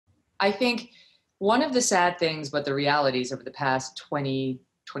I think one of the sad things, but the realities over the past 20,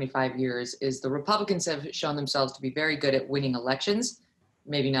 25 years is the Republicans have shown themselves to be very good at winning elections.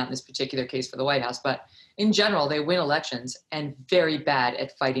 Maybe not in this particular case for the White House, but in general, they win elections and very bad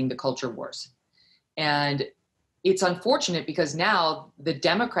at fighting the culture wars. And it's unfortunate because now the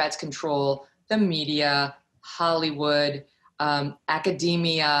Democrats control the media, Hollywood,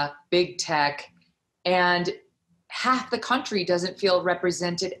 academia, big tech, and half the country doesn't feel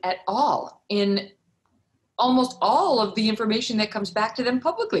represented at all in almost all of the information that comes back to them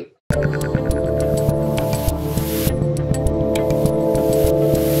publicly. Well,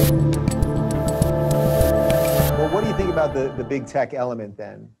 what do you think about the big tech element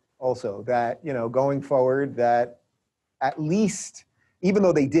then? Also, that, going forward, that at least, even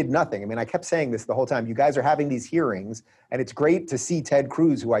though they did nothing, I mean, I kept saying this the whole time, you guys are having these hearings, and it's great to see Ted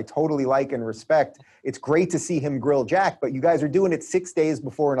Cruz, who I totally like and respect. It's great to see him grill Jack, but you guys are doing it 6 days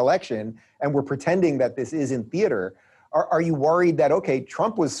before an election, and we're pretending that this isn't theater. Are you worried that, okay,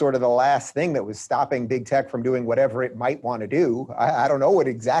 Trump was sort of the last thing that was stopping big tech from doing whatever it might want to do? I don't know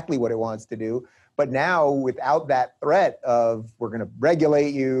exactly what it wants to do. But now, without that threat of we're going to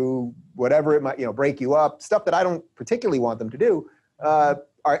regulate you, whatever it might, break you up, stuff that I don't particularly want them to do,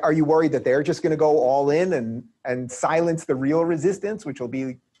 are you worried that they're just going to go all in and silence the real resistance, which will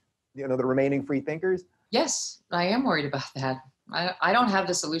be, the remaining free thinkers? Yes, I am worried about that. I don't have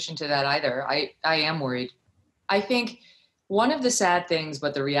the solution to that either. I am worried. I think one of the sad things,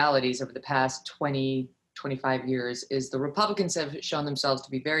 but the realities over the past 20, 25 years is the Republicans have shown themselves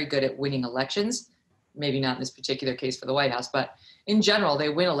to be very good at winning elections. Maybe not in this particular case for the White House, but in general, they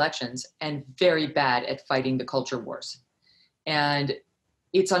win elections and very bad at fighting the culture wars. And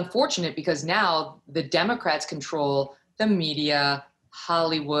it's unfortunate because now the Democrats control the media,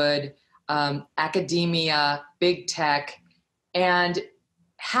 Hollywood, academia, big tech, and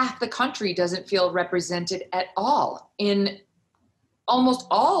half the country doesn't feel represented at all in almost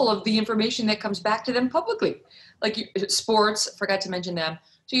all of the information that comes back to them publicly. Like sports, forgot to mention them.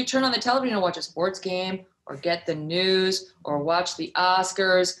 So you turn on the television and watch a sports game or get the news or watch the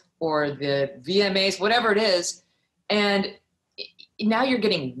Oscars or the VMAs, whatever it is. And now you're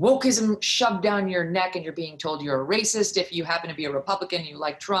getting wokeism shoved down your neck and you're being told you're a racist if you happen to be a Republican, you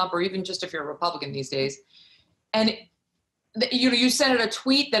like Trump, or even just if you're a Republican these days. And you send out a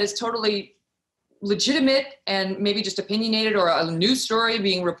tweet that is totally legitimate and maybe just opinionated, or a news story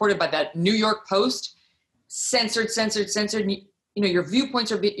being reported by that New York Post, censored. And, your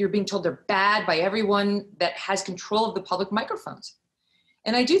viewpoints you're being told they're bad by everyone that has control of the public microphones.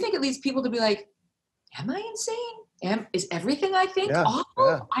 And I do think it leads people to be like, am I insane? Is everything I think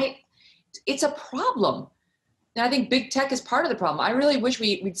awful? Yeah. It's a problem. And I think big tech is part of the problem. I really wish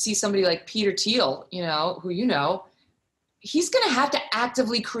we'd see somebody like Pt.3, who he's going to have to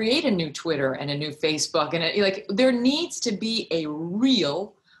actively create a new Twitter and a new Facebook. And there needs to be a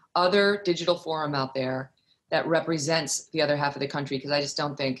real other digital forum out there that represents the other half of the country, because I just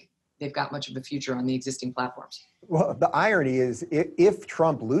don't think they've got much of a future on the existing platforms. Well, the irony is if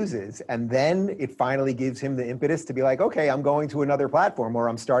Trump loses and then it finally gives him the impetus to be like, okay, I'm going to another platform or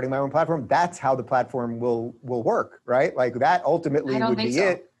I'm starting my own platform, that's how the platform will work, right? Like that ultimately would be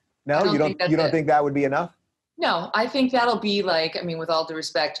it. No, you don't think that would be enough? No, I think that'll be with all due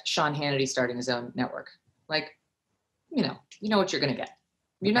respect, Sean Hannity starting his own network. You know what you're going to get.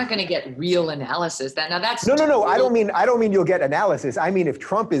 You're not going to get real analysis. No. I don't mean you'll get analysis. I mean, if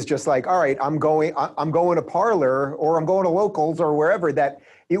Trump is just like, all right, I'm going to Parler or I'm going to Locals or wherever, that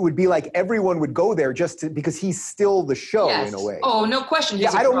it would be like everyone would go there because he's still the show in a way. Oh, no question. Yeah,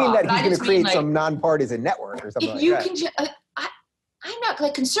 I don't mean that he's going to create some nonpartisan network or something like that. I'm not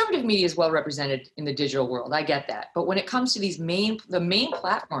conservative media is well represented in the digital world. I get that. But when it comes to the main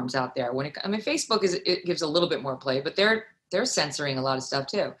platforms out there, Facebook it gives a little bit more play, but they're censoring a lot of stuff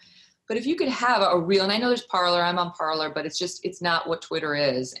too. But if you could have a real, and I know there's Parler, I'm on Parler, but it's not what Twitter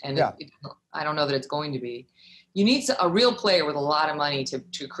is. And I don't know that it's going to be. You need a real player with a lot of money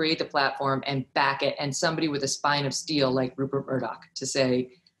to create the platform and back it, and somebody with a spine of steel like Rupert Murdoch to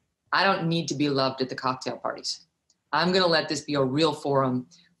say, I don't need to be loved at the cocktail parties. I'm going to let this be a real forum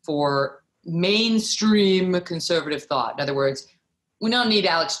for mainstream conservative thought. In other words, we don't need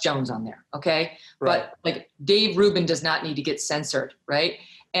Alex Jones on there, okay? Right. But Dave Rubin does not need to get censored, right?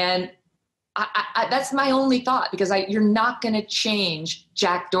 And I that's my only thought, because you're not going to change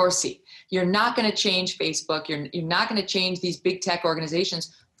Jack Dorsey. You're not going to change Facebook. You're not going to change these big tech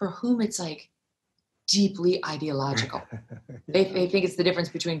organizations for whom it's deeply ideological. They think it's the difference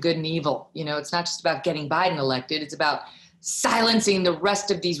between good and evil. It's not just about getting Biden elected. It's about silencing the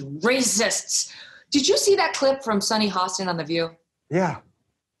rest of these racists. Did you see that clip from Sonny Hostin on The View? Yeah.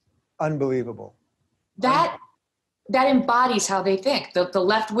 Unbelievable. That embodies how they think, the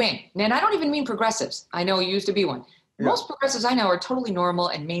left wing. And I don't even mean progressives. I know you used to be one. Yeah. Most progressives I know are totally normal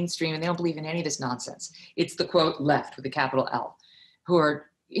and mainstream, and they don't believe in any of this nonsense. It's the quote left with a capital L, who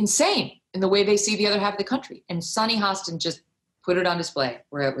are insane in the way they see the other half of the country. And Sonny Hostin just put it on display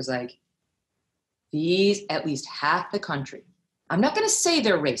where it was like, these, at least half the country, I'm not going to say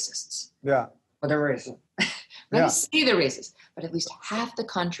they're racists. Yeah. But they're racist. I'm not going to say they're racist, but at least half the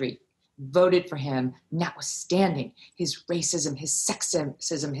country voted for him, notwithstanding his racism, his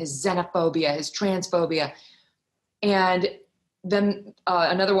sexism, his xenophobia, his transphobia. And then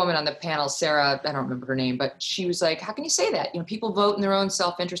another woman on the panel, Sarah, I don't remember her name, but she was like, how can you say that? You know, people vote in their own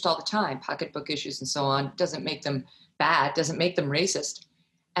self-interest all the time, pocketbook issues and so on. Doesn't make them bad, doesn't make them racist.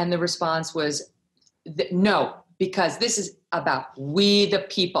 And the response was, no, because this is about we the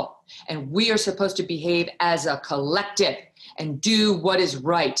people, and we are supposed to behave as a collective and do what is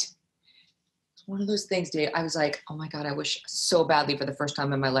right. It's one of those things, Dave. I was like, oh my God, I wish so badly for the first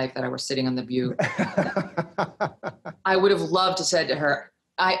time in my life that I were sitting on the View. I would have loved to said to her,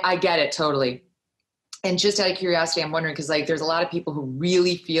 I get it totally. And just out of curiosity, I'm wondering, because like there's a lot of people who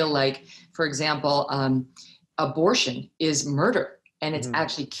really feel like, for example, abortion is murder and it's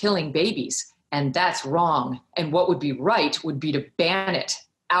actually killing babies. And that's wrong. And what would be right would be to ban it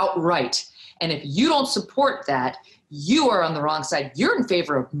outright. And if you don't support that, you are on the wrong side. You're in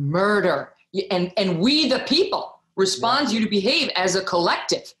favor of murder. And we, the people, responds you to behave as a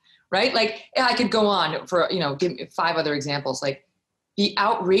collective, right? Like I could go on for, give me 5 other examples, like the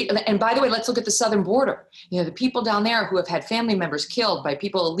outrage. And by the way, let's look at the southern border. The people down there who have had family members killed by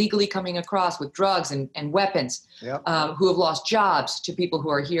people illegally coming across with drugs and weapons, who have lost jobs, to people who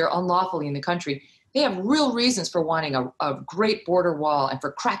are here unlawfully in the country. They have real reasons for wanting a great border wall and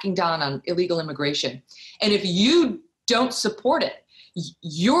for cracking down on illegal immigration. And if you don't support it,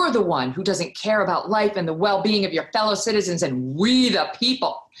 you're the one who doesn't care about life and the well-being of your fellow citizens and we the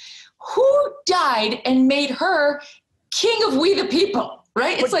people. Who died and made her king of we the people,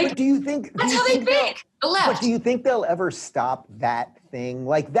 right? It's like, do you think that's how they think, the left. But do you think they'll ever stop that thing?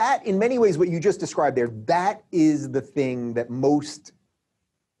 Like that, in many ways, what you just described there, that is the thing that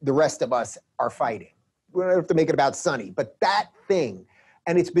the rest of us are fighting. We don't have to make it about Sonny, but that thing.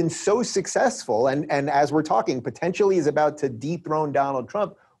 And it's been so successful, and as we're talking, potentially is about to dethrone Donald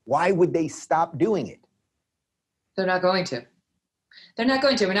Trump. Why would they stop doing it? They're not going to. They're not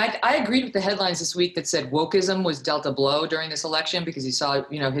going to. I mean, I agreed with the headlines this week that said wokeism was dealt a blow during this election because you saw,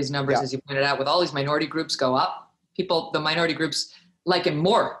 his numbers, as you pointed out, with all these minority groups go up. The minority groups like him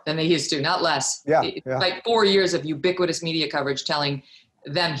more than they used to, not less. Like 4 years of ubiquitous media coverage telling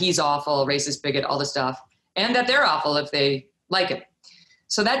them he's awful, racist, bigot, all the stuff, and that they're awful if they like him.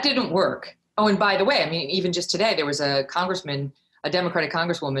 So that didn't work. Oh, and by the way, I mean, even just today, there was a congressman, a Democratic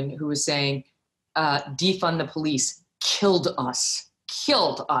congresswoman who was saying, defund the police killed us.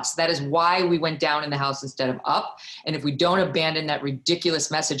 That is why we went down in the House instead of up. And if we don't abandon that ridiculous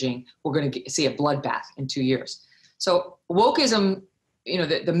messaging, we're going to see a bloodbath in 2 years. So wokeism,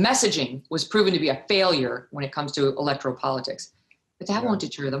 the messaging was proven to be a failure when it comes to electoral politics. But that won't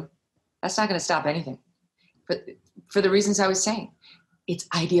deter them. That's not going to stop anything. For the reasons I was saying. It's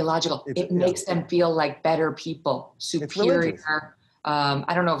ideological. It makes them feel like better people, superior.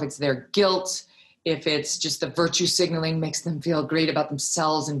 I don't know if it's their guilt, if it's just the virtue signaling makes them feel great about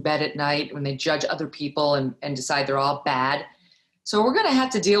themselves in bed at night when they judge other people and decide they're all bad. So we're going to have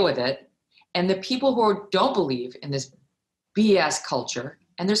to deal with it. And the people who don't believe in this BS culture,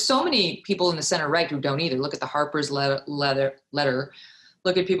 and there's so many people in the center right who don't either. Look at the Harper's letter.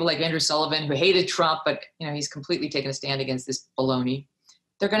 Look at people like Andrew Sullivan who hated Trump, but he's completely taken a stand against this baloney.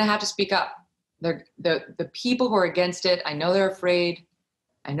 They're going to have to speak up. The people who are against it, I know they're afraid.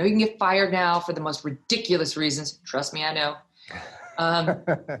 I know you can get fired now for the most ridiculous reasons. Trust me, I know.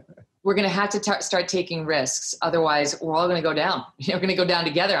 We're going to have to start taking risks. Otherwise, we're all going to go down. We're going to go down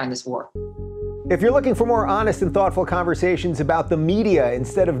together on this war. If you're looking for more honest and thoughtful conversations about the media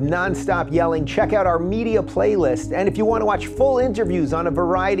instead of nonstop yelling, check out our media playlist. And if you want to watch full interviews on a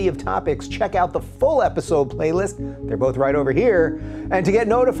variety of topics, check out the full episode playlist. They're both right over here. And to get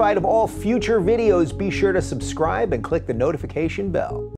notified of all future videos, be sure to subscribe and click the notification bell.